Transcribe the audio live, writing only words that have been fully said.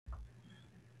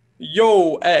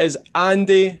Yo, it is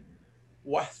Andy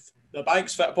with the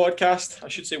Banks Fit podcast. I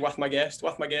should say with my guest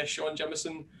Sean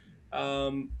Jimison.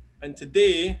 And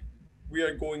today we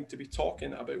are going to be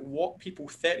talking about what people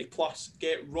 30 plus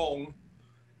get wrong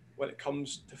when it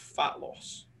comes to fat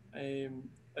loss. And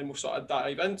we'll sort of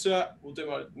dive into it. We'll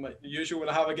do my usual when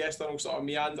I have a guest on, we'll sort of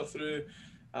meander through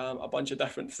a bunch of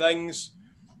different things.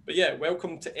 But yeah,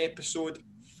 welcome to episode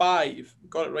 5.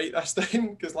 Got it right this time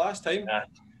because last time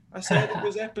I said it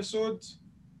was episode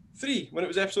 3 when it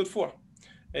was episode 4.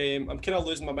 I'm kind of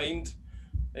losing my mind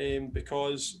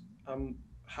because I'm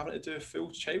having to do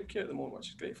full childcare at the moment, which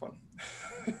is great fun.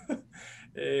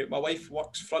 My wife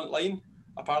works frontline,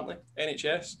 apparently,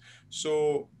 NHS.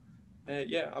 So,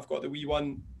 I've got the wee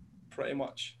one pretty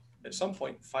much at some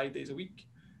point 5 days a week,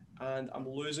 and I'm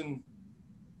losing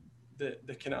the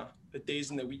kind of the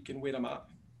days in the week and where I'm at.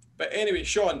 But anyway,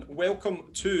 Sean,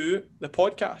 welcome to the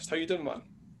podcast. How you doing, man?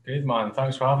 Good, man.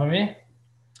 Thanks for having me.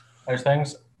 How's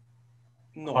things?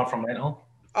 No. Apart from mental.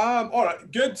 All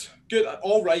right. Good.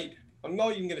 All right. I'm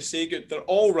not even going to say good. They're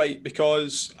all right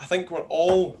because I think we're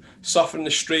all suffering the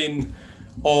strain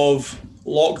of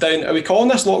lockdown. Are we calling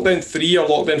this lockdown 3 or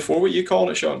lockdown 4? What are you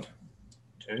calling it, Sean?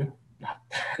 2.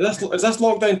 Is this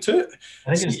lockdown 2?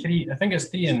 I think it's 3. I think it's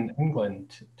 3 in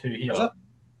England, 2 here. Is it?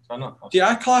 So not. Yeah,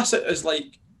 I class it as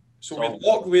like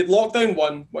we had lockdown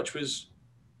 1, which was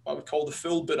what I would call the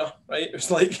full Buddha, right? It's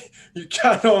like you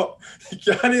can't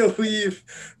leave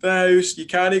the house, you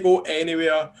can't go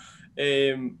anywhere.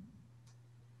 It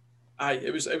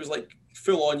was like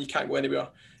full on, you can't go anywhere.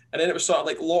 And then it was sort of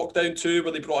like lockdown 2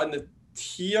 where they brought in the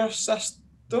tier system.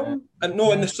 Yeah. And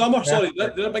no, in the summer, sorry, they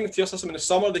didn't bring the tier system in the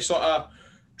summer, they sort of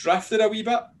drifted a wee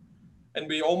bit. And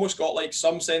we almost got like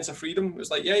some sense of freedom. It was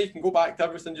like, yeah, you can go back to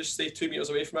everything, just stay 2 meters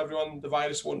away from everyone. The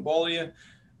virus won't bother you.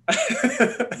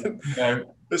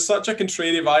 No. It's such a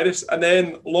contrary virus. And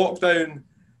then lockdown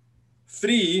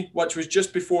 3, which was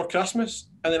just before Christmas.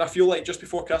 And then I feel like just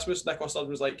before Christmas, Nicola Sturgeon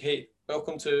was like, hey,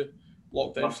 welcome to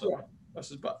lockdown 4.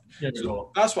 This is bad.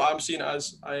 So that's what I'm seeing it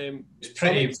as.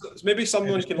 Maybe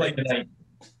someone can like...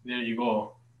 There you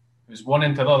go. It was one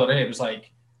into the other, It was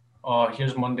like, oh,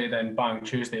 here's Monday, then bang,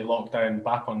 Tuesday, lockdown,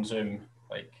 back on Zoom.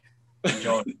 Like,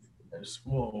 enjoy. It was,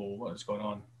 whoa, what is going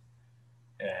on?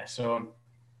 Yeah, so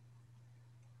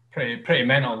pretty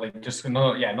mental. Like, just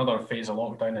another phase of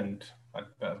lockdown and a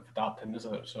bit of adapting,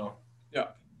 isn't it? So yeah,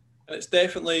 and it's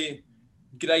definitely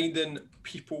grinding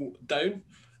people down,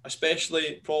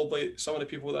 especially probably some of the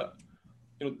people that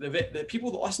the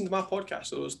people that listen to my podcast.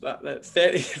 So those that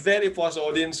 30 plus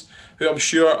audience who I'm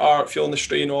sure are feeling the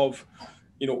strain of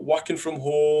working from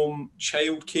home,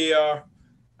 childcare,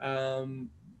 and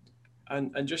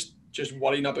just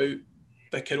worrying about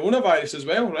the coronavirus as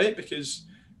well, right? Because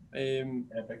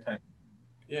big time.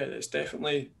 Yeah, it's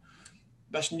definitely,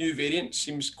 this new variant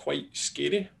seems quite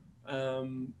scary.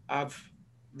 I've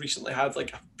recently had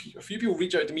like a few people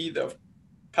reach out to me that have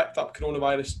picked up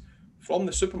coronavirus from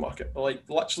the supermarket. Like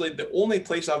literally the only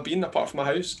place I've been apart from my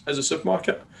house is a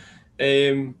supermarket.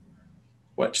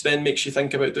 Which then makes you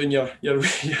think about doing your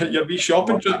wee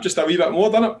shopping trip just a wee bit more,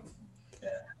 doesn't it? Yeah,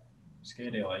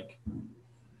 scary like.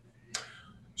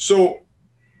 So,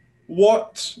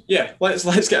 let's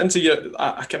get into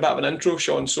a bit of an intro,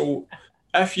 Sean. So,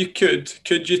 if you could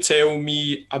you tell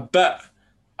me a bit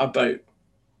about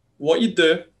what you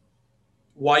do,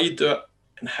 why you do it,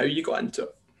 and how you got into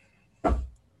it?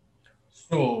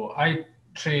 So, I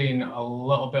train a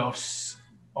little bit of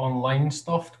online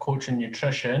stuff, coaching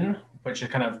nutrition, which I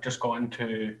kind of just got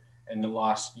into in the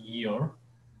last year.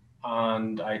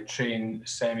 And I train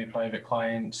semi-private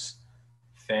clients,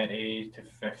 30 to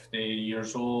 50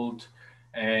 years old,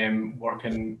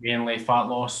 working mainly fat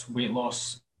loss, weight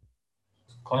loss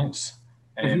clients,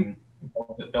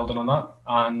 building on that.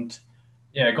 And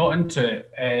yeah, I got into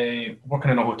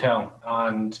working in a hotel,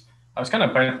 and I was kind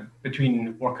of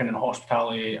between working in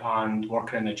hospitality and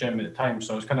working in a gym at the time.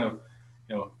 So I was kind of,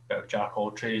 a bit of jack of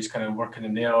all trades, kind of working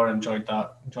in there, enjoyed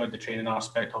the training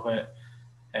aspect of it,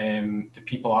 the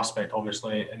people aspect,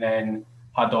 obviously, and then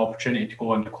had the opportunity to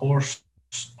go on the course,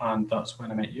 and that's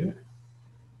when I met you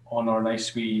on our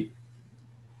nice wee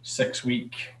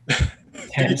 6-week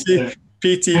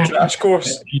PT crash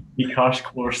course. PT crash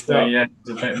course there, yeah. It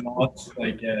was a bit mad,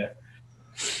 like, yeah.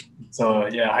 So,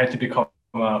 yeah, I had to become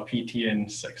a PT in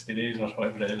 60 days or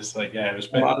whatever it is. Like, yeah, it was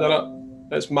a bit mad, isn't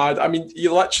it? It's mad. I mean,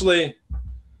 you literally...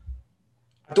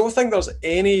 I don't think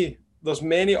there's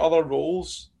many other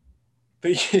roles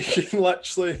that you can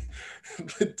literally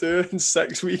do in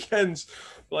 6 weekends.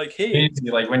 Like, hey...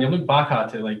 Like, when you look back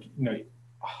at it, like,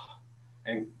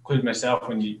 include myself,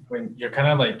 when you're kind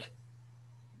of like,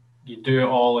 you do it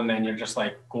all and then you're just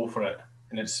like, go for it.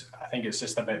 And I think it's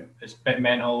just it's a bit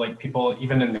mental. Like people,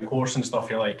 even in the course and stuff,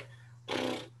 you're like,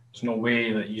 there's no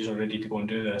way that you're ready to go and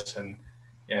do this. And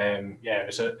yeah,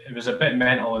 it was a bit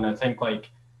mental. And I think like,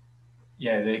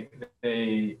 yeah,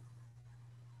 I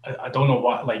don't know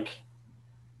what, like,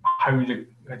 how you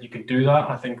could do that.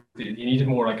 I think you needed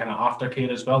more like kind of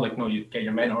aftercare as well. Like, no, you get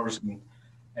your mentors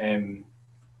and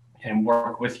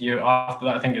work with you. After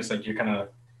that, I think it's like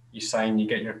you sign, you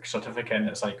get your certificate, and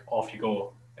it's like off you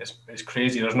go. It's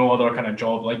crazy. There's no other kind of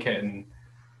job like it, and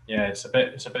yeah, it's a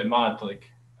bit mad. Like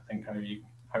I think how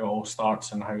it all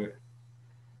starts and how.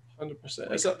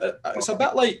 100%. It's a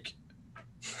bit like,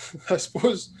 I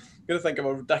suppose I'm gonna think of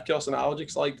a ridiculous analogy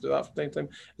because I like to do that from time to time.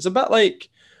 It's a bit like,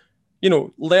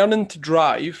 learning to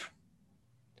drive,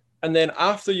 and then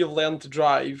after you've learned to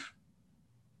drive,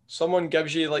 someone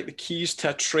gives you like the keys to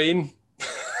a train.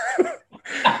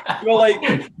 You're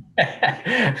like,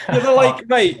 they're like,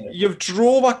 right, you've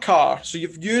drove a car, so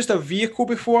you've used a vehicle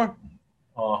before,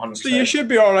 Oh, 100%. so you should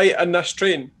be all right in this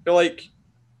train. You're like,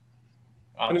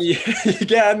 and you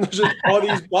get in, there's just all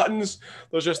these buttons.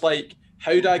 There's just like,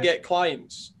 how do I get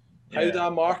clients? How do I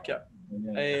market?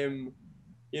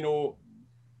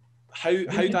 How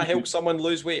do I help someone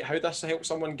lose weight? How do I help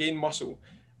someone gain muscle?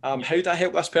 How do I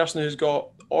help this person who's got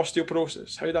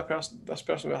osteoporosis? How do this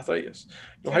person with arthritis?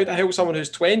 How do I help someone who's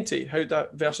 20?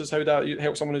 Versus how do I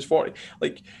help someone who's 40?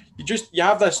 Like you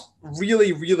have this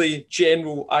really, really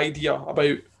general idea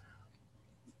about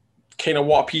kind of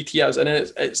what a PT is, and then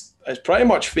it's pretty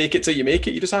much fake it till you make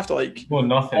it. You just have to like go on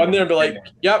there and be like,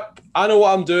 yep, I know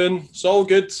what I'm doing. It's all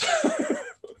good.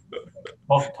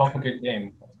 Talk a good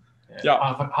game.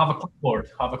 Yeah. Have a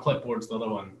clipboard. Have a clipboard's the other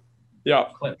one. Yeah.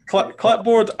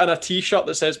 Clipboard and a T-shirt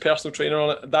that says personal trainer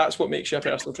on it. That's what makes you a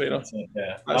personal trainer. That's it,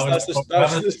 yeah. That's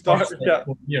the start. Yeah.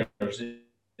 4 years.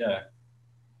 Yeah.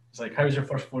 It's like, how was your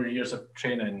first 4 years of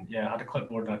training? Yeah, I had a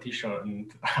clipboard and a T-shirt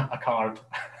and a card.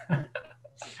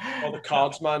 All the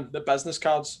cards, man. The business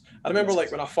cards. I remember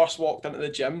like when I first walked into the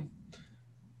gym,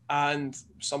 and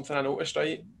something I noticed,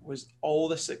 right, was all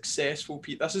the successful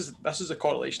this is a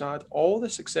correlation I had. All the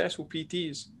successful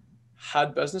PTs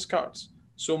had business cards.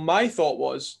 So my thought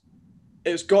was,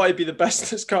 it's got to be the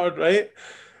business card, right?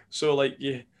 So like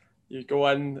you go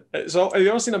in. Have you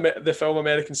ever seen the film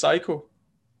American Psycho?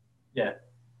 Yeah.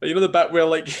 You know the bit where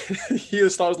like he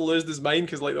starts to lose his mind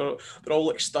because like they're all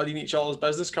like studying each other's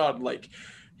business card, and like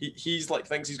he's like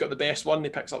thinks he's got the best one. And he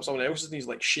picks up someone else's and he's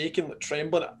like shaking, like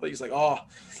trembling. Like he's like, oh,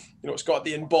 it's got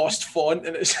the embossed font,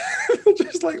 and it's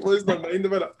just like losing their mind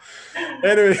about it.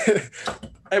 Anyway,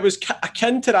 it was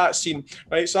akin to that scene,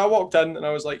 right? So I walked in and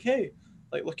I was like, hey,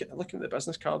 like looking at the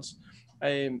business cards,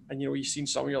 and you've seen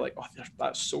some, you're like, oh,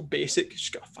 that's so basic. It's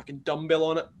just got a fucking dumbbell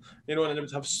on it, and then it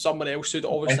would have someone else who'd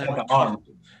obviously have the arm.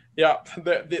 Yeah,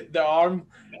 the arm.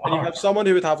 And you have someone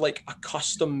who would have like a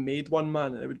custom made one,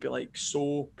 man, and it would be like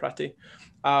so pretty.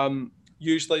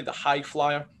 Usually the high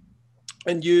flyer,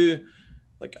 and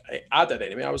I did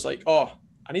anyway. I was like, oh,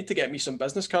 I need to get me some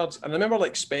business cards. And I remember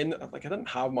like spending, like I didn't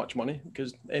have much money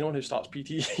because anyone who starts PT,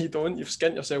 you've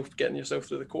skint yourself getting yourself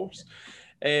through the course.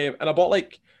 And I bought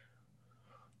like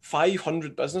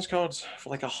 500 business cards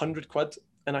for like £100.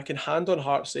 And I can hand on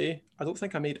heart say, I don't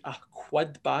think I made a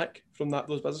quid back from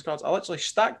those business cards. I literally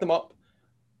stacked them up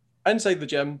inside the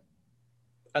gym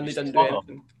and they didn't do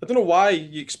anything. I don't know why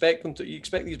you expect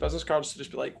these business cards to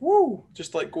just be like, whoa,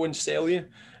 just like go and sell you.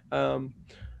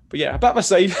 But yeah, a bit of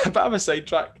a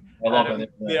sidetrack. I love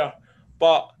it. Yeah.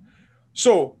 But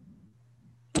so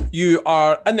you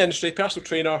are in the industry, personal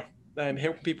trainer,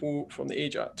 helping people from the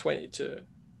age of 30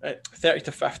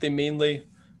 to 50 mainly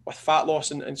with fat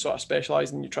loss and sort of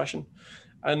specialising in nutrition.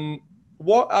 And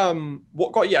what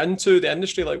got you into the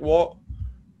industry? Like what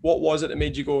was it that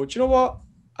made you go, do you know what?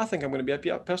 I think I'm going to be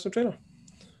a personal trainer.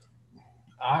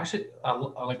 I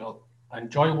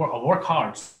enjoy work. I work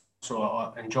hard. So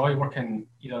I enjoy working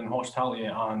either in hospitality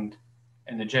and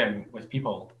in the gym with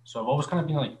people. So I've always kind of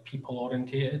been like people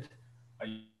orientated.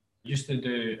 I used to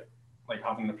do like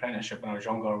having an apprenticeship when I was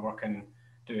younger,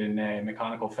 doing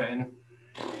mechanical fitting.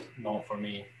 Not for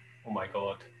me. Oh my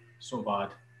God, so bad.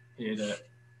 Hated it.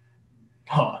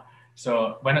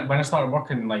 So when I started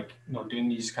working, like doing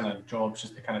these kind of jobs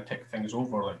just to kind of tick things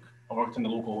over, like I worked in the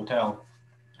local hotel,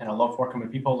 and I love working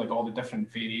with people, like all the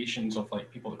different variations of like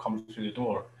people that come through the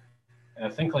door. And I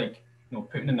think like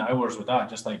putting in the hours with that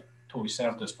just like totally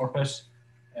served its purpose.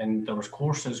 And there was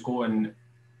courses going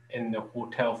in the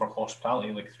hotel for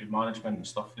hospitality, like through management and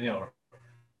stuff there.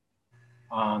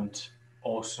 And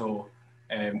also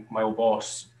my old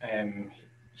boss,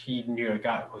 he knew the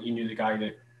guy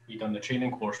that he'd done the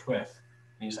training course with.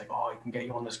 And he's like, oh, I can get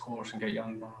you on this course and get you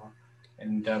on.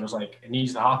 And I was like, it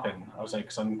needs to happen. I was like,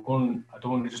 because I don't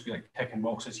want to just be like ticking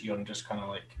boxes here and just kind of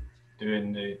like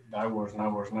doing the hours and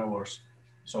hours and hours.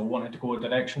 So I wanted to go a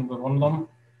direction with one of them.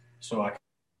 So I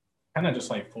kind of just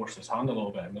like forced his hand a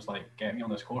little bit and was like, get me on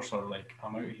this course or like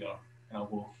I'm out of here and I'll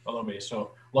go the other way.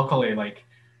 So luckily, like,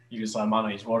 he was a man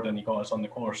of his word and he got us on the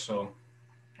course. So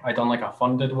I done like a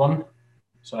funded one.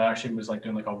 So I actually was like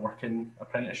doing like a working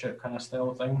apprenticeship kind of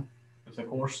style thing with the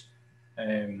course.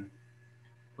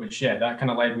 Which, yeah, that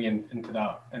kind of led me into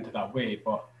that way.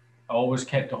 But I always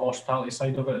kept the hospitality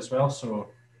side of it as well. So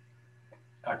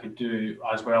I could do,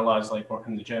 as well as like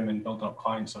working in the gym and building up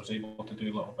clients, I was able to do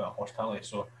a little bit of hospitality.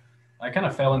 So I kind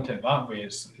of fell into it that way.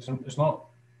 It's not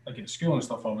like in school and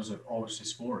stuff, I was obviously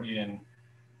sporty and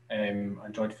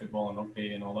enjoyed football and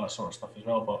rugby and all that sort of stuff as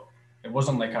well. But it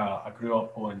wasn't like I grew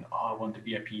up going, oh, I want to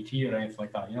be a PT or anything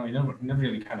like that. You know, you never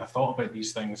really kind of thought about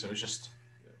these things. It was just,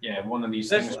 yeah, one of these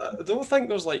things. I don't think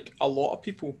there's like a lot of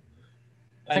people.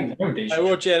 I think nowadays,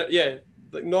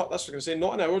 like not that's what I'm gonna say.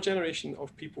 Not in our generation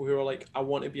of people who are like, I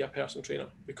want to be a personal trainer.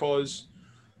 Because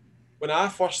when I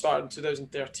first started in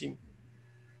 2013,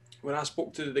 when I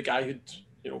spoke to the guy who'd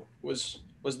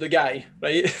was the guy,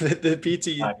 right, the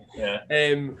PT,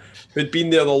 who'd been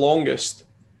there the longest,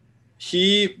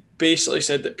 he basically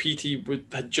said that PT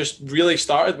had just really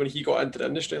started when he got into the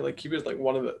industry. Like he was like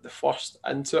one of the first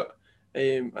into it,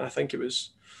 and I think it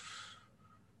was,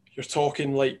 you're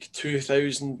talking like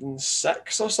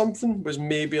 2006 or something, was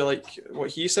maybe like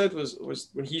what he said was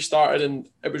when he started, and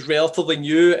it was relatively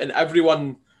new and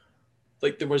everyone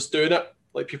like there was doing it.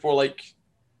 Like people were like,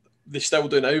 they still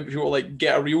do now, but people were like,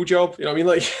 get a real job. You know what I mean?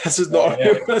 Like this is not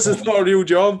this is not a real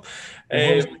job.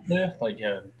 Like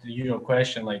the usual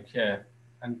question, like, yeah,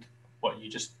 and what, you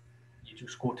just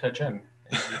go to a gym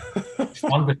and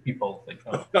fun with people, like,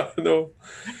 oh. No,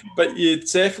 but you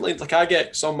definitely, like, I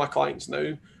get some of my clients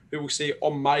now who will say, oh,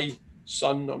 my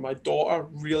son or my daughter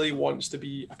really wants to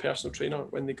be a personal trainer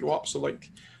when they grow up. So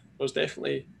like there's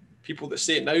definitely people that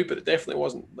say it now, but it definitely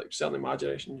wasn't like certainly my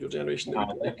generation, your generation, that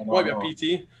would, like, want to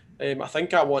be a PT. I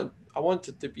think I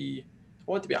wanted to be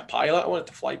a pilot. I wanted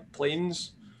to fly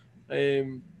planes.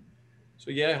 So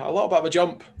yeah, a little bit of a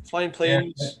jump, flying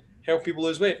planes, help people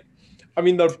lose weight. I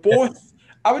mean,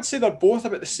 I would say they're both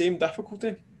about the same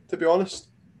difficulty, to be honest.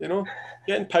 You know,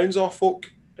 getting pounds off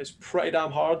folk is pretty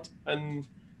damn hard. And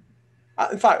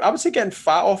in fact, I would say getting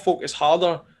fat off folk is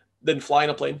harder than flying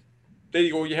a plane. There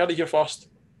you go. You heard it here first.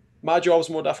 My job's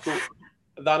more difficult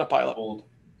than a pilot.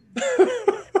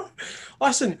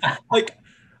 Listen, like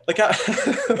the girl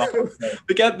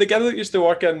that used to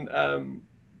work in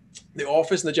the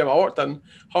office in the gym I worked in,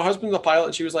 her husband's a pilot,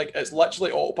 and she was like, it's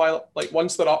literally autopilot. Like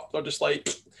once they're up, they're just like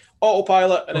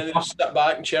autopilot, and then they just sit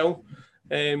back and chill.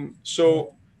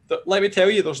 Let me tell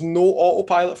you, there's no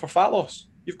autopilot for fat loss.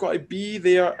 You've got to be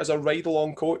there as a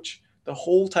ride-along coach the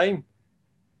whole time.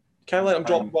 You can't let them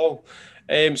drop the ball.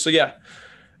 So yeah.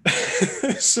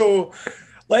 So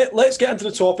let's get into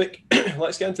the topic.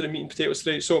 Let's get into the meat and potatoes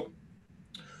today. So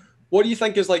what do you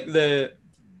think is like the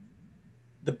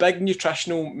big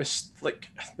nutritional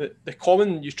the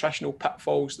common nutritional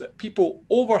pitfalls that people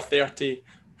over 30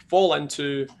 fall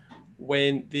into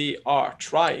when they are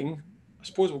trying, I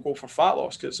suppose we'll go for fat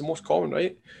loss because it's the most common,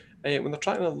 right? When they're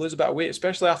trying to lose a bit of weight,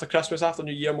 especially after Christmas, after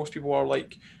New Year, most people are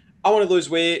like, I want to lose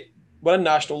weight. We're in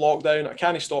national lockdown. I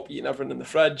can't stop eating everything in the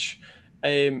fridge.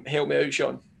 Help me out,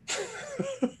 Sean.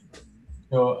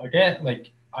 So again,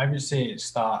 like I would say,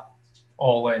 start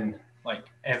all in, like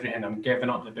everything. I'm giving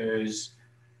up the booze,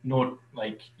 no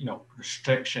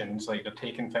restrictions. Like they're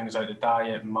taking things out of the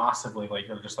diet massively. Like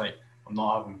they're just like, I'm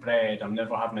not having bread. I'm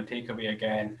never having a takeaway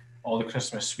again. All the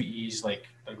Christmas sweeties, like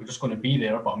they're just going to be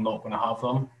there, but I'm not going to have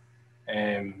them.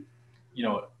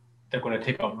 They're going to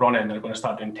take up running. They're going to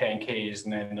start doing 10Ks,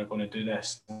 and then they're going to do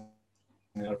this. And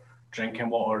they're drinking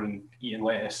water and eating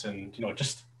lettuce, and they're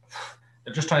just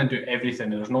trying to do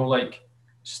everything. There's no like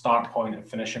start point and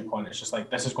finishing point. It's just like,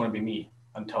 this is going to be me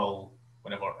until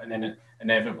whatever, and then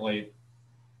inevitably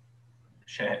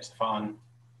shit hits the fan.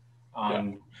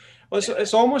 Well,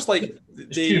 it's almost like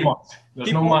it's too much.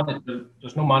 There's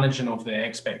no managing of the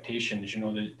expectations,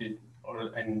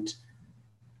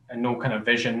 and no kind of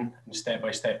vision and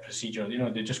step-by-step procedure.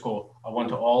 They just go, I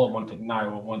want it all, I want it now,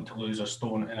 I want to lose a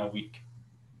stone in a week.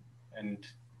 And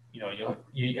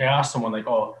you ask someone like,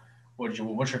 oh, what's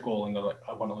your goal? And they're like,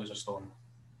 I want to lose a stone.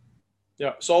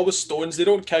 Yeah, it's always stones. They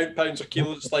don't count pounds or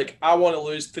kilos. It's like, I want to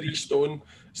lose 3 stone.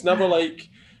 It's never like,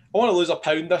 I want to lose a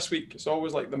pound this week. It's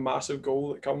always like the massive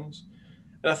goal that comes.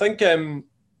 And I think the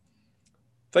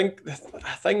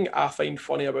thing I find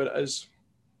funny about it is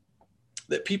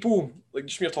that people, like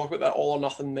just when you're talking about that all or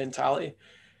nothing mentality,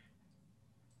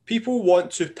 people want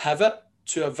to pivot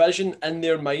to a vision in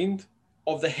their mind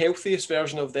of the healthiest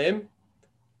version of them.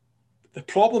 The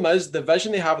problem is the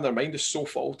vision they have in their mind is so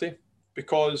faulty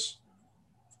because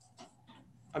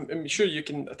I'm sure you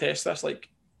can attest this. Like,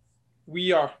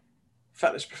 we are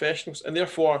fitness professionals, and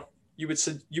therefore you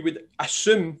would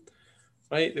assume,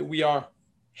 right, that we are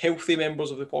healthy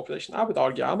members of the population. I would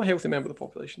argue I'm a healthy member of the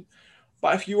population.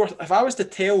 But if I was to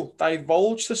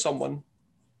divulge to someone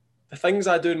the things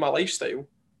I do in my lifestyle,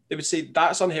 they would say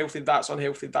that's unhealthy, that's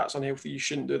unhealthy, that's unhealthy. You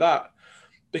shouldn't do that,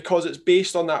 because it's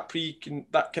based on that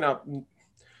kind of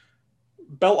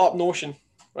built up notion,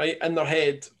 right, in their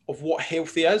head of what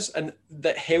healthy is, and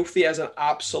that healthy is an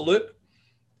absolute.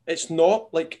 It's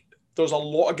not. Like, there's a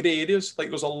lot of grey areas. Like,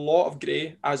 there's a lot of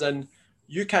grey, as in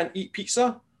you can't eat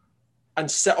pizza and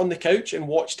sit on the couch and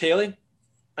watch telly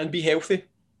and be healthy.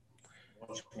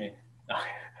 Watch me.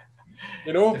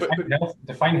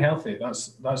 Define healthy.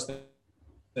 That's the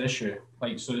issue.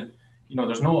 Like, so,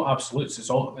 there's no absolutes. It's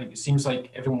all like, it seems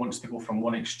like everyone wants to go from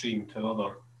one extreme to the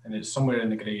other, and it's somewhere in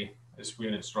the grey is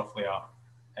where it's roughly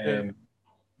at.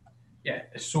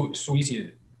 It's so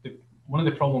easy. One of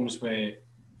the problems with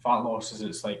fat loss is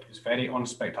it's very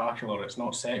unspectacular. It's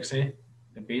not sexy.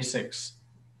 The basics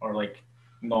are like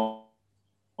not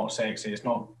sexy. It's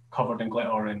not covered in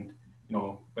glitter and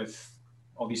with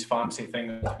all these fancy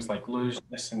things like lose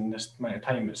this in this amount of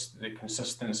time. It's the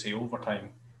consistency over time.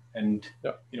 And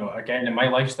again, in my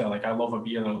lifestyle, like, I love a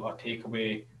beer, a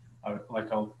takeaway.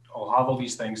 I'll have all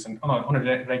these things, and on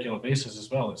a regular basis as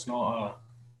well. It's not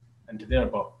into there,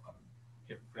 but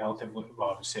relatively, well,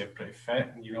 I would say pretty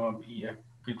fit, and eat a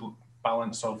good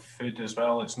balance of food as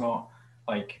well. It's not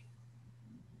like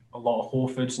a lot of whole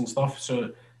foods and stuff.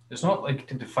 So it's not like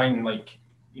to define like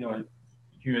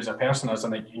you as a person as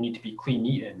in like you need to be clean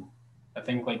eating. I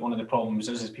think like one of the problems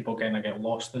is people kind of get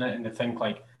lost in it, and they think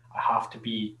like I have to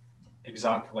be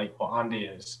exactly like what Andy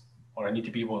is, or I need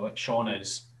to be what like Sean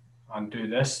is and do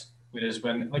this. Whereas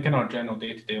when like in our general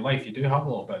day-to-day life, you do have a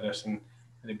little bit of this, and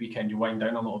the weekend you wind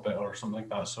down a little bit or something like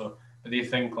that. So but they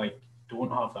think like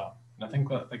don't have that. And I think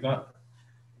that like that,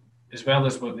 as well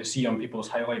as what they see on people's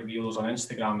highlight reels on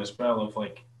Instagram as well, of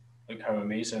like how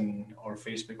amazing, or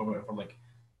Facebook or whatever, like,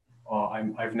 oh,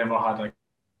 I've never had like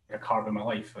a carb in my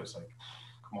life. It's like,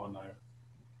 come on now.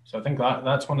 So I think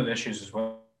that's one of the issues as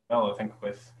well. I think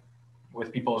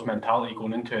with people's mentality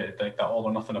going into it, like that all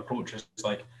or nothing approach is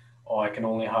like, oh, I can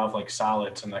only have like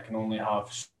salads, and I can only have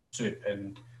soup,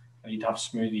 and I need to have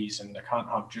smoothies, and I can't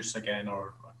have juice again,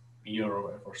 or beer or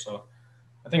whatever. So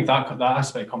I think that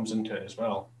aspect comes into it as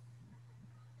well.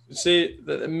 Say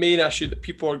that the main issue that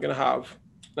people are going to have,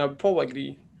 and I would probably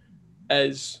agree,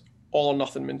 is all or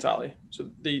nothing mentality. So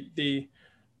they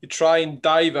try and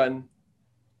dive in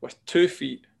with 2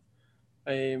 feet,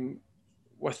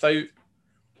 without,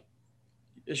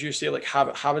 as you say, like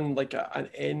having like an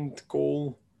end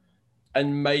goal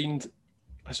in mind.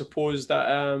 I suppose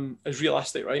that is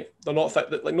realistic, right? They're not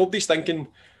that like nobody's thinking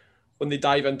when they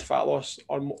dive into fat loss,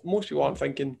 or most people aren't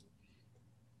thinking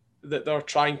that they're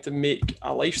trying to make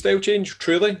a lifestyle change.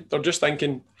 Truly, they're just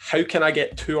thinking, how can I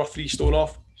get 2 or 3 stone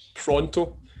off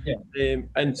pronto? Yeah.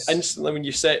 And instantly, when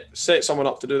you set someone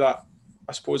up to do that,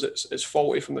 I suppose it's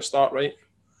faulty from the start, right?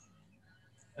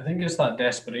 I think it's that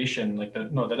desperation. Like they're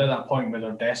at that point where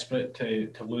they're desperate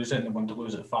to lose it, and they want to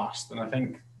lose it fast. And I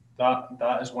think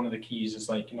that is one of the keys. Is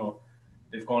like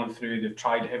they've gone through, they've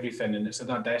tried everything, and it's at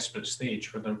that desperate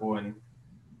stage where they're going,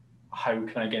 how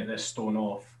can I get this stone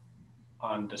off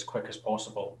and as quick as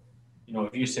possible?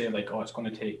 If you say like, oh, it's going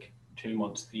to take 2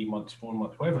 months, 3 months, 4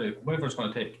 months, whatever it's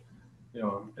going to take,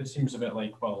 it seems a bit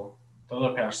like, well, the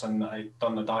other person that I'd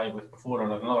done the diet with before,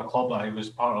 or another club that I was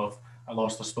part of, I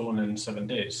lost a stone in 7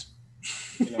 days,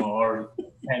 or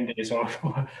 10 days, or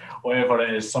whatever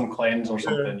it is, some cleanse or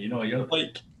something. You're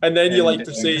like, and then you like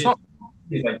to say,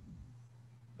 like,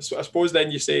 so I suppose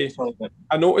then you say,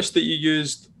 I noticed that you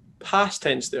used past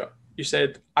tense there. You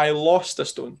said, I lost a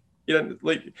stone. You didn't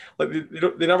like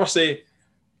they never say,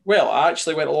 well, I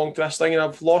actually went along to this thing and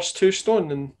I've lost 2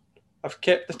 stone and I've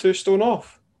kept the 2 stone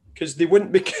off. Because they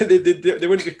wouldn't be they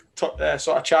wouldn't be sort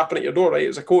of chapping at your door, right?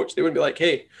 As a coach, they wouldn't be like,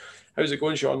 hey, how's it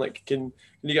going, Sean? Like, can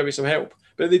you give me some help?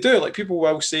 But they do. Like, people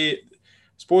will say, I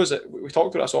suppose that we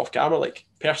talked about this off camera, like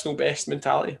personal best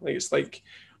mentality. Like, it's like,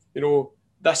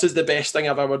 this is the best thing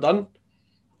I've ever done,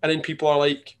 and then people are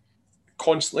like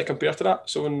constantly compared to that.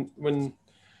 So when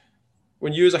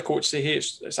you as a coach say, hey,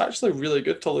 it's actually really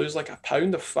good to lose like a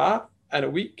pound of fat in a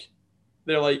week,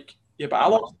 they're like, yeah, but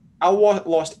I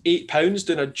lost 8 pounds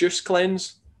doing a juice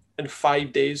cleanse in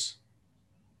 5 days.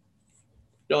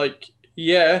 You're like,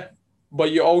 Yeah,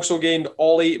 but you also gained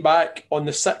all 8 back on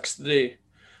the 6th day.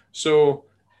 So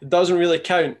it doesn't really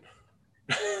count.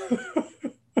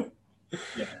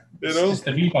 Yeah, You it's know?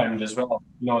 the rebound as well.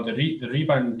 The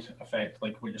rebound effect,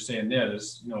 like what you're saying there,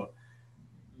 is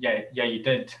yeah, you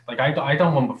did. Like I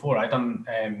done one before. I done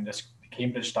this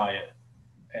Cambridge diet,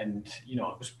 and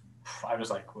I was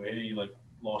like way like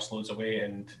lost loads of weight,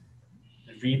 and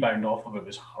the rebound off of it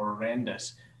was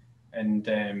horrendous. And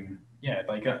yeah,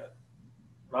 like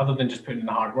rather than just putting in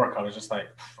the hard work, I was just like,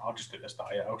 I'll just do this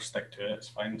diet. I'll stick to it. It's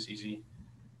fine. It's easy.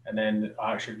 And then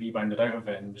I actually rebounded out of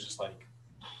it and was just like,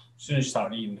 as soon as you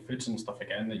start eating the foods and stuff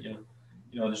again, that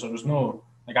there was no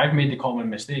like I've made the common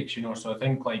mistakes, so I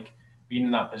think like being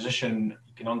in that position,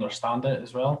 you can understand it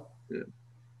as well. Yeah.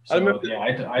 I remember So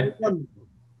yeah, one,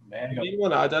 the mega. main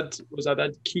one I did was I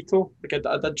did keto. Like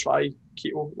I did try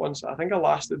keto once. I think I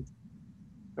lasted,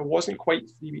 it wasn't quite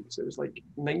 3 weeks. It was like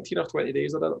 19 or 20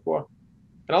 days I did it for.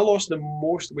 And I lost the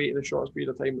most weight in the shortest period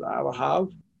of time that I ever have.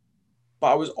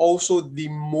 But I was also the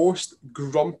most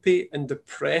grumpy and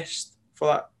depressed for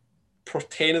that for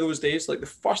 10 of those days. Like the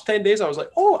first 10 days, I was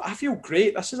like, oh, I feel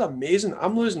great. This is amazing.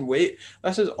 I'm losing weight.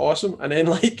 This is awesome. And then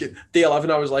like day 11,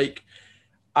 I was like,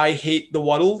 I hate the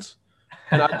world.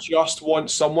 And I just want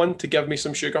someone to give me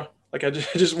some sugar. Like I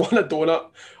just want a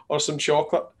donut or some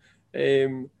chocolate.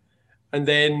 Um, and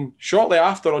then shortly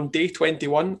after, on day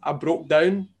 21, I broke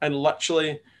down and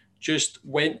literally just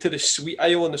went to the sweet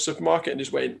aisle in the supermarket and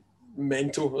just went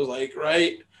mental. I was like,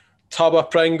 right, tub of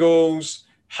Pringles,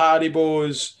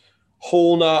 Haribo's,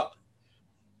 whole nut,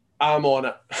 I'm on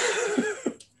it.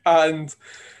 And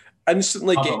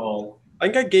instantly Have it gained, all. I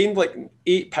think I gained like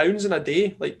 8 pounds in a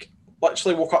day. Like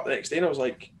literally woke up the next day and I was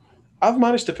like, I've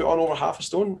managed to put on over half a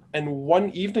stone in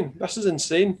one evening. This is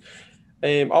insane.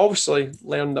 I obviously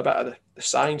learned a bit of the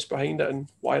science behind it and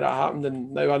why that happened,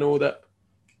 and now I know that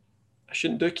I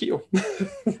shouldn't do keto.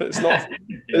 it's not.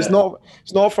 It's Yeah. not.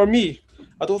 It's not for me.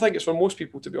 I don't think it's for most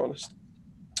people, to be honest.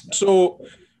 So,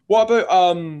 what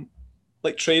about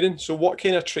like training? So, what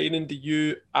kind of training do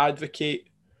you advocate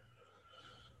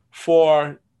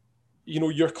for?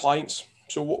 Your clients.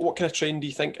 So, what kind of training do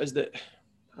you think is the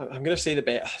I'm going to say the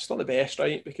best. It's not the best,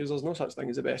 right? Because there's no such thing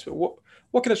as the best. But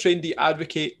what kind of training do you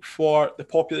advocate for the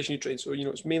population you train? So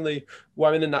it's mainly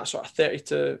women in that sort of 30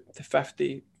 to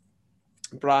 50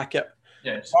 bracket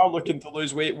Yes. are looking to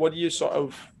lose weight. What do you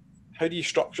how do you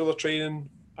structure the training?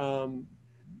 Um,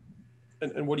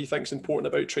 and what do you think is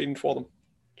important about training for them?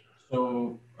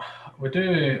 So we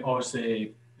do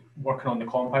obviously working on the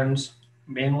compounds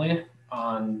mainly,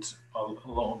 and a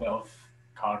little bit of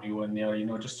cardio in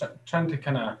there. Just trying to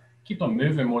kind of keep them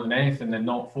moving more than anything, and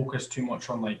not focus too much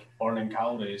on like burning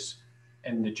calories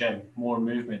in the gym. More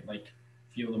movement, like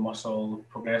feel the muscle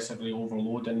progressively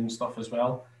overloading and stuff as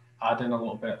well. Add in a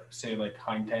little bit, say like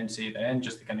high intensity at the end,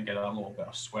 just to kind of get a little bit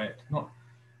of sweat.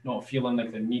 Not feeling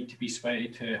like the need to be sweaty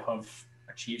to have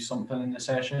achieved something in the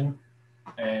session.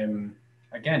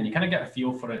 Again, you kind of get a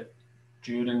feel for it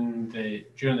during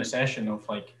the session of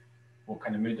like what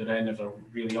kind of mood they're in, if they're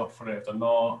really up for it, if they're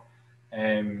not,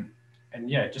 and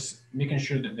yeah, just making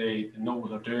sure that they know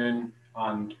what they're doing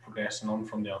and progressing on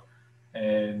from there.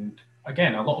 And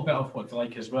again, a little bit of what they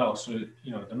like as well. So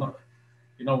you're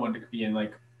not wanting to be in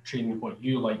like training what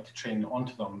you like to train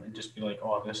onto them and just be like,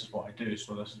 oh, this is what I do,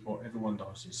 so this is what everyone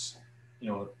does. Is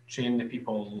train the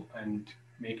people and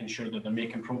making sure that they're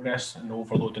making progress and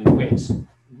overloading the weights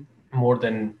more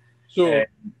than uh, So,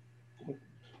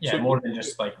 yeah, so more than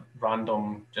just like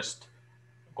random, just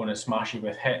going to smash you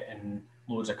with hit and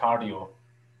loads of cardio,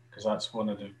 because that's one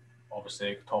of the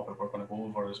obviously topic we're going to go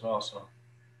over as well. So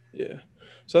yeah,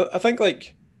 so I think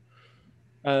like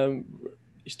um,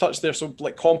 he's touched there. So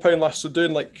like compound lifts, so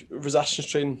doing like resistance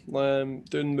training,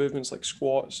 doing movements like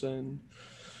squats and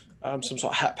some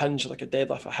sort of hip hinge, like a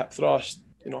deadlift, a hip thrust,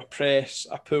 a press,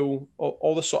 a pull,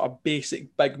 all the sort of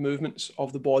basic big movements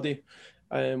of the body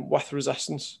with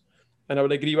resistance. And I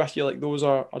would agree with you, like those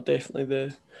are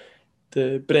definitely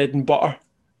the bread and butter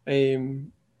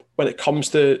when it comes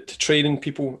to training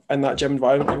people in that gym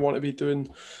environment. You want to be doing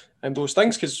those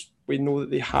things because we know that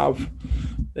they have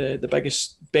the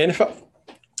biggest benefit.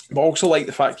 But also like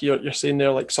the fact you're saying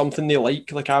there, like something they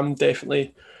like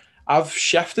I've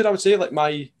shifted, I would say, like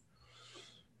my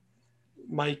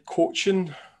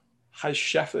coaching has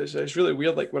shifted. It's really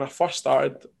weird. Like when I first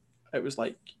started, it was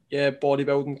like, yeah,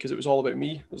 bodybuilding because it was all about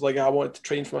me. It was like I wanted to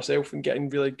train for myself and get in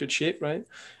really good shape, right?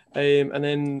 And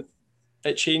then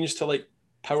it changed to like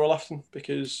powerlifting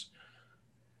because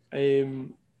I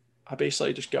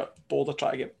basically just got bored of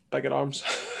trying to get bigger arms.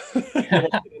 They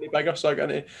weren't getting any bigger, so I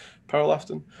got into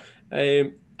powerlifting.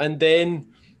 And then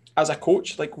as a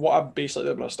coach, like what I basically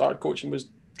did when I started coaching was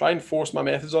try and force my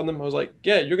methods on them. I was like,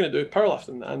 yeah, you're going to do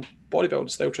powerlifting and bodybuilding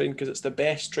style training because it's the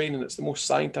best training, it's the most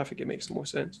scientific, it makes the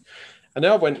most sense. And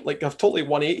now I've totally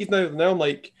 180 now. Now I'm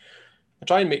like, I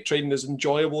try and make training as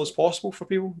enjoyable as possible for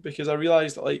people because I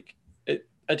realized that like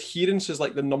adherence is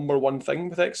like the number one thing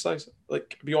with exercise,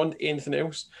 like beyond anything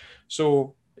else.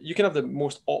 So you can have the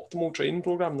most optimal training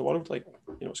program in the world, like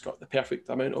it's got the perfect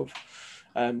amount of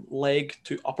leg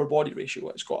to upper body ratio.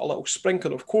 It's got a little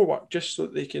sprinkle of core work just so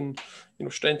that they can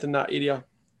strengthen that area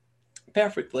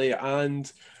perfectly,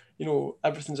 and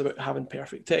everything's about having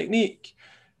perfect technique,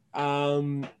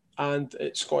 and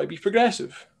it's got to be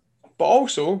progressive. But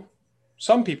also,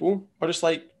 some people are just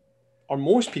like, or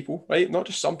most people, right? Not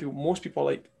just some people, most people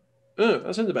are like,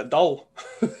 that sounds a bit dull.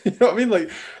 You know what I mean? Like,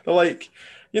 they're like,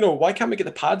 why can't we get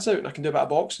the pads out and I can do a bit of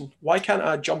boxing? Why can't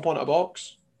I jump on a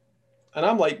box? And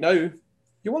I'm like, now,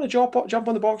 you want to jump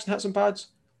on the box and hit some pads?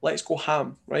 Let's go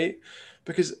ham, right?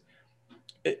 Because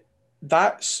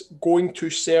that's going to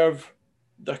serve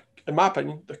in my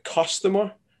opinion, the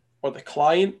customer or the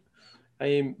client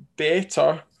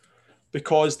better,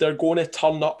 because they're going to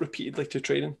turn up repeatedly to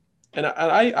training. And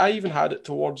I even had it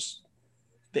towards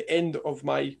the end of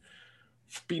my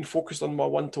being focused on my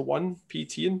one-to-one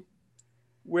PTing,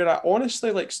 where I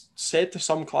honestly said to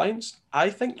some clients, I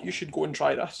think you should go and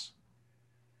try this.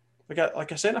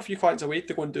 Like I sent a few clients away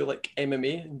to go and do like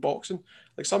MMA and boxing.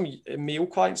 Like some male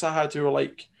clients I had who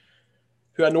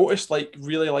I noticed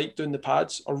really liked doing the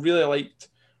pads, or really liked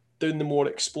doing the more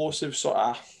explosive sort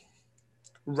of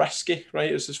risky,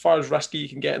 right? It's as far as risky you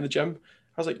can get in the gym.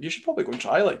 I was like, you should probably go and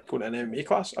try going to an MMA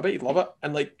class. I bet you'd love it.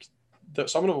 And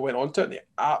some of them went on to it and they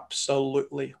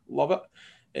absolutely love it.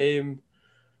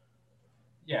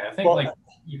 Yeah, I think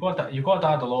you got to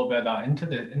add a little bit of that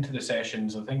into the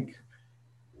sessions. I think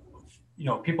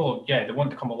people, they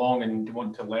want to come along and they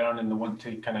want to learn and they want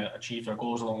to kind of achieve their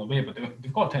goals along the way, but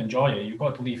they've got to enjoy it. You've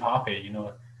got to leave happy.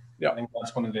 Yeah. I think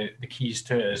that's one of the keys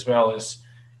to it as well. Is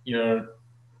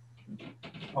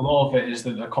a lot of it is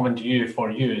that they're coming to you for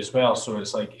you as well. So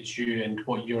it's like it's you and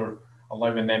what you're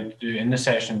allowing them to do in the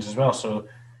sessions as well. So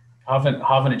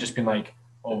haven't it just been like,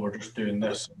 oh, we're just doing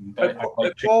this.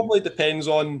 It probably depends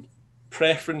on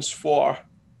preference for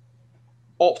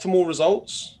optimal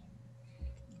results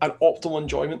and optimal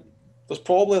enjoyment. That's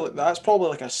probably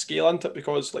like a scale into it,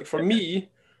 because for me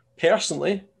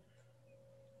personally,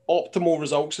 optimal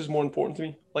results is more important to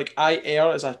me. Like I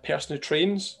err as a person who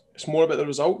trains. It's more about the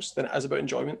results than it is about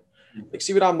enjoyment. Like,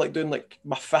 see when I'm doing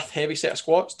my fifth heavy set of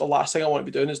squats, the last thing I want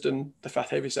to be doing is doing the fifth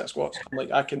heavy set of squats.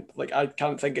 I'm I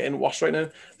can't think of anything worse right now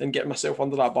than getting myself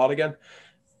under that bar again.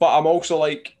 But I'm also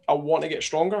I want to get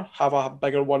stronger, have a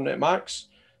bigger 1 rep max,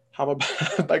 have a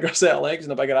bigger set of legs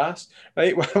and a bigger ass,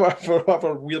 right? For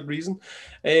whatever weird reason.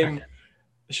 It's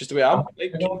just the way I am.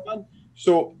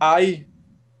 So I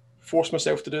force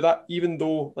myself to do that, even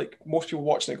though most people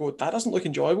watching it go, that doesn't look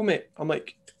enjoyable, mate. I'm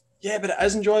like, yeah, but it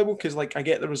is enjoyable because I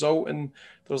get the result and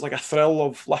there's a thrill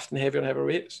of lifting heavier and heavier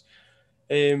weights.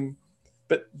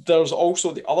 But there's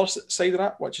also the other side of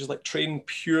that, which is training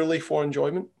purely for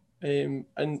enjoyment. And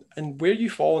where you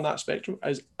fall on that spectrum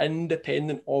is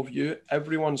independent of you.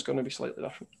 Everyone's going to be slightly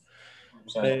different.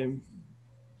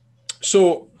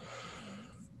 So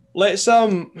let's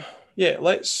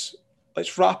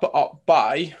wrap it up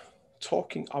by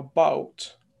talking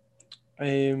about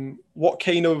what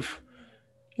kind of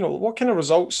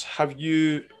results have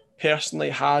you personally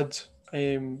had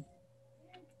with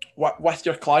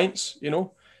your clients?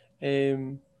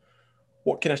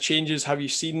 What kind of changes have you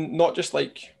seen? Not just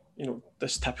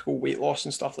this typical weight loss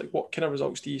and stuff. What kind of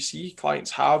results do you see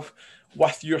clients have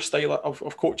with your style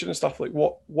of coaching and stuff?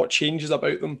 What changes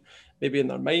about them, maybe in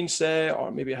their mindset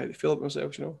or maybe how they feel about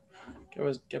themselves?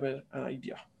 Give me an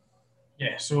idea.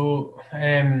 Yeah, so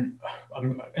I'm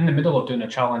in the middle of doing a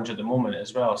challenge at the moment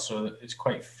as well, so it's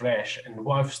quite fresh. And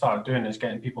what I've started doing is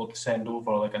getting people to send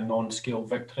over a non-scale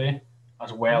victory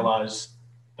as well as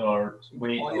their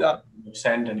weight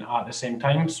sending at the same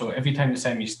time. So every time they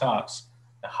send me stats,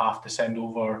 they have to send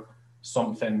over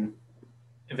something,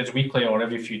 if it's weekly or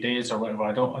every few days or whatever.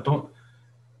 I don't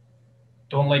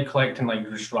like collecting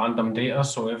just random data.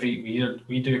 So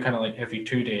we do kind of every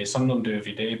 2 days. Some of them do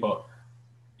every day, but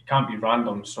can't be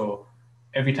random. So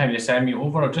every time they send me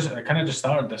over, I kind of just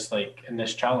started this in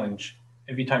this challenge.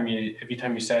 Every time you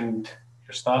send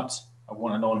your stats, I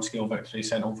want a non-scale victory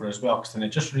sent over as well, because then it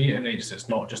just reiterates it's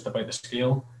not just about the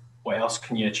scale. What else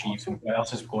can you achieve and what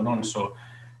else is going on? So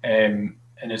and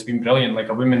it's been brilliant.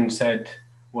 A woman said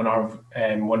one of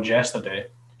her ones yesterday,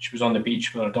 she was on the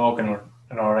beach with her dog and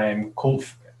her coat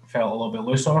felt a little bit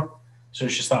looser. So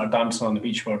she started dancing on the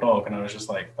beach for her dog, and I was just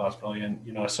like, that's brilliant,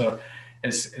 you know. So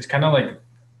it's kind of like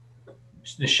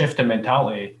the shift in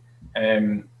mentality.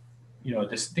 You know,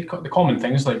 the common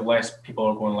things like less people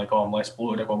are going like, oh, I'm less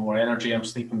bloated, I've got more energy, I'm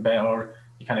sleeping better.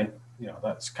 You kind of, you know,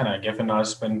 that's kind of given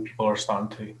us when people are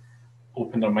starting to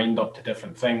open their mind up to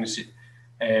different things.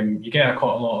 You get a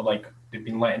lot of like they've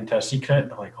been let into a secret.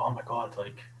 They're like, oh my god,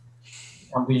 like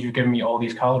I can't believe you've given me all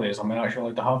these calories. Am I actually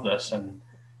allowed to have this? And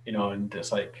you know, and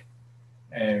it's like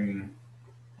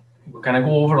we kind of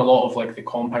go over a lot of like the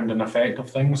compounding effect of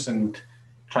things and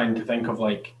trying to think of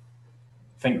like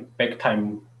think big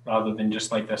time rather than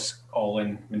just like this all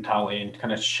in mentality and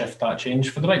kind of shift that change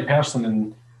for the right person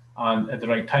and at the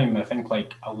right time. I think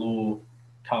like a low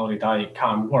calorie diet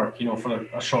can work, you know, for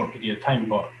a short period of time,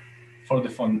 but for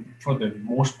the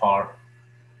most part,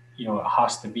 you know, it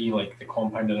has to be like the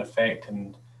compounding effect.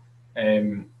 And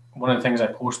one of the things I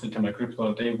posted to my group the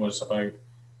other day was about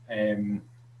um,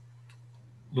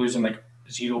 losing like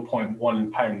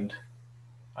 0.1 pound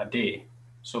a day,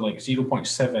 so like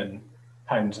 0.7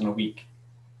 pounds in a week.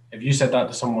 If you said that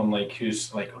to someone like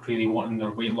who's like really wanting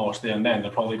their weight loss there and then,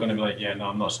 they're probably going to be like, yeah, no,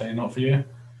 I'm not signing up for you.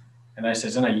 And I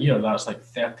says in a year that's like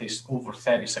 30 over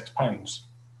 36 pounds,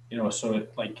 you know. So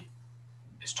like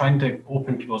it's trying to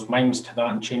open people's minds to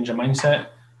that and change the mindset.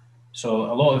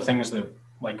 So a lot of the things that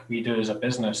like we do as a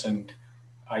business and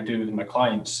I do with my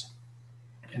clients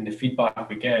and the feedback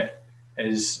we get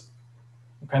is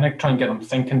kind of try and get them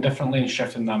thinking differently and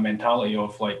shifting that mentality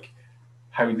of like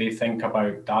how they think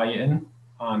about dieting.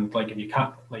 And like if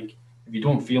you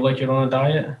don't feel like you're on a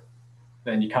diet,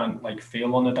 then you can't like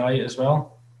fail on a diet as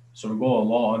well. So we go a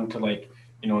lot into like,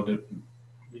 you know,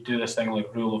 we do this thing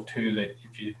like rule of two, that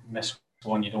if you miss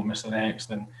one, you don't miss the next.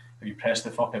 And if you press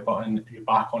the fuck it button, you're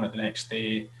back on it the next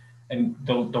day. And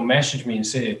they'll message me and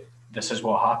say, this is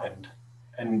what happened.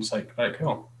 And it's like, right,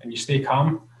 cool. And you stay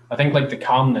calm. I think like the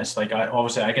calmness, like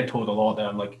I get told a lot that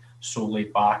I'm like so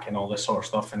laid back and all this sort of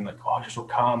stuff, and like, oh, you're so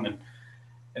calm, and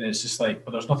it's just like,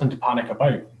 but there's nothing to panic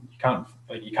about. You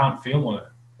can't fail on it.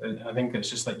 And I think it's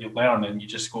just like you learn and you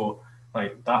just go,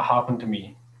 right, that happened to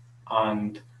me,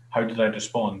 and how did I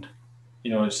respond?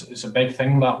 You know, it's a big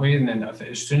thing that way. And then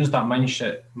as soon as that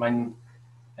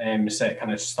set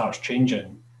kind of starts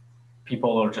changing,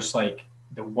 people are just like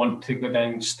they want to go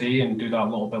down, stay, and do that a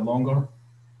little bit longer.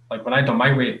 Like when I done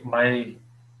my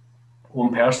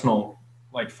own personal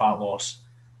like fat loss,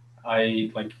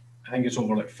 I think it's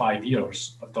over like 5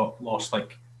 years. Lost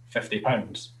like 50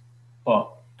 pounds, but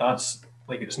that's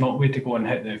like it's not way to go and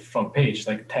hit the front page.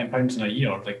 Like 10 pounds in a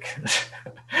year, like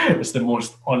it's the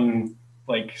most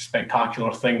like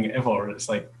spectacular thing ever. It's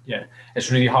like yeah,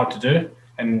 it's really hard to do,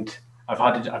 and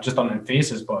I've just done it in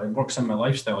phases, but it works in my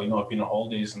lifestyle. You know, I've been on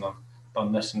holidays and I've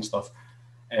done this and stuff.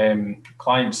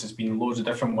 Clients has been loads of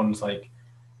different ones, like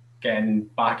getting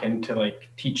back into like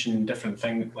teaching different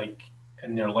things like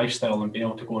in their lifestyle and being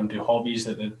able to go and do hobbies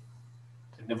that they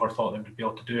never thought they would be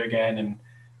able to do again, and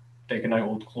digging out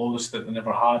old clothes that they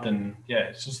never had. And yeah,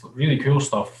 it's just really cool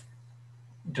stuff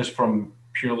just from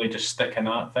purely just sticking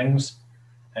at things.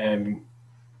 Um,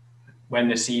 when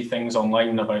they see things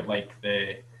online about like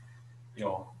you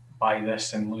know, buy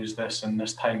this and lose this in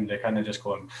this time, they kind of just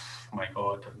go, oh my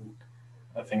God. And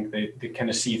I think they kind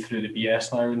of see through the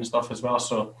BS now and stuff as well.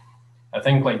 So I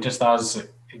think like just as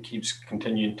it keeps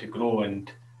continuing to grow and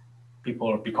people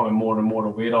are becoming more and more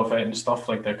aware of it and stuff,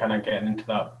 like they're kind of getting into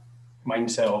that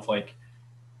mindset of like,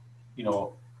 you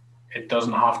know, it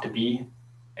doesn't have to be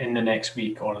in the next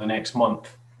week or the next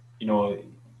month. You know,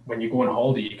 when you go on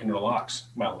holiday, you can relax.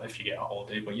 Well, if you get a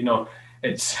holiday, but you know,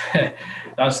 it's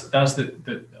that's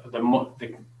the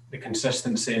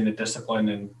consistency and the discipline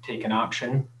and taking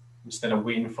action instead of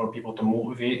waiting for people to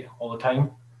motivate all the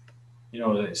time. You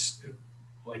know, it's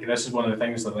like this is one of the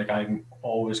things that like I'm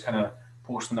always kind of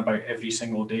posting about every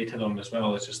single day to them as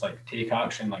well. It's just like take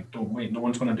action, like don't wait. No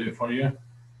one's going to do it for you.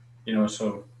 You know,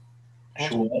 so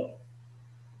show up.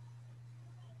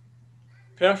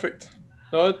 Perfect.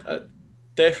 No,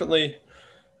 definitely.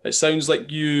 It sounds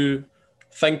like you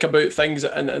think about things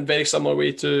in a very similar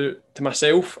way to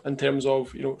myself in terms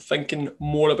of, you know, thinking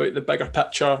more about the bigger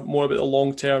picture, more about the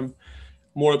long term,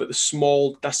 more about the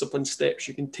small disciplined steps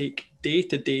you can take day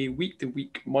to day, week to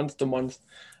week, month to month.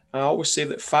 I always say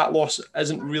that fat loss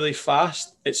isn't really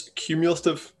fast, it's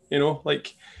cumulative, you know,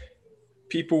 like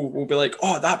people will be like,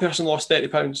 oh, that person lost 30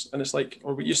 pounds. And it's like,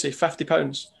 or what you say, 50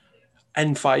 pounds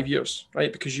in 5 years,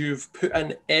 right? Because you've put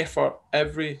in effort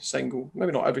every single,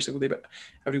 maybe not every single day, but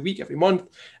every week, every month,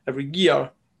 every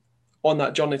year on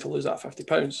that journey to lose that 50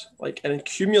 pounds. Like, and then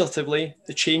cumulatively,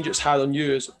 the change it's had on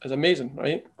you is amazing,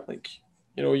 right? Like,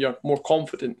 you know, you're more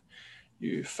confident,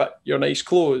 you fit your nice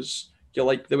clothes, you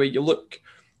like the way you look,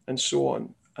 and so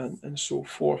on and so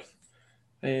forth.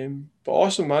 But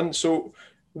awesome, man. So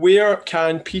where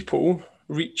can people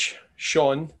reach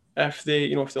Sean if they,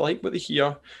 if they like what they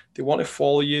hear, they want to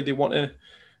follow you, they want to,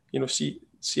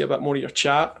 see a bit more of your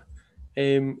chat?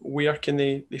 Where can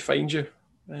they find you?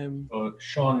 So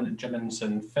Sean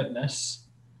Jiminson Fitness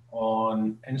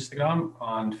on Instagram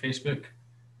and Facebook.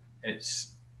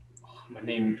 It's my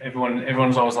name.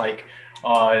 Everyone's always like,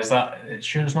 "Oh, is that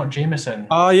sure it's not Jameson?"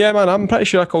 Yeah, man. I'm pretty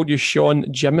sure I called you Sean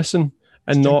Jimison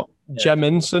and not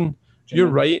Jiminson. You're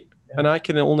right. Yeah. And I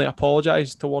can only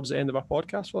apologise towards the end of our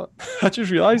podcast for that. I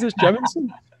just realised it's Jiminson.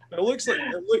 It looks,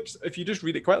 if you just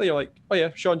read it quickly, you're like, oh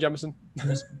yeah, Sean Jimison.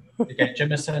 Okay,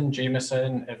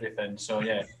 Jameson, everything. So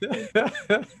yeah,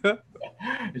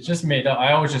 it's just made up.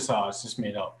 I always just thought it's just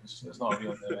made up. It's not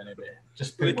real anyway.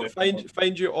 Just they can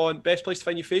find you on best place to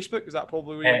find you Facebook. Is that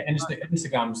probably where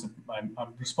Instagram's? I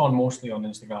respond mostly on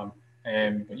Instagram.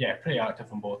 But yeah, pretty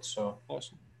active on both. So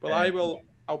awesome. Well,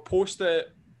 I'll post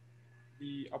it.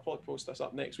 I'll probably post this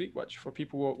up next week, which for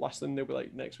people who are listening, they'll be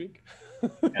like, next week.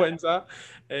 When's that?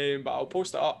 But I'll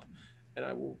post it up and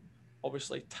I will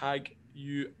obviously tag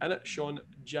you in it, Sean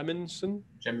Jiminson.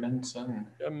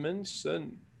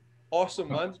 Awesome,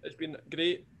 man. It's been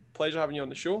great. Pleasure having you on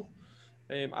the show.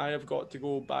 I have got to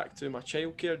go back to my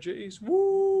childcare duties.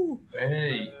 Woo!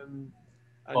 Hey.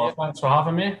 Thanks for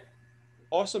having me.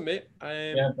 Awesome, mate.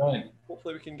 Brilliant.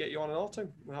 Hopefully we can get you on another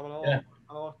time and have another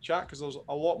chat because there's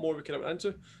a lot more we can have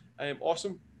into.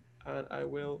 Awesome. And I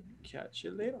will catch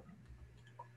you later.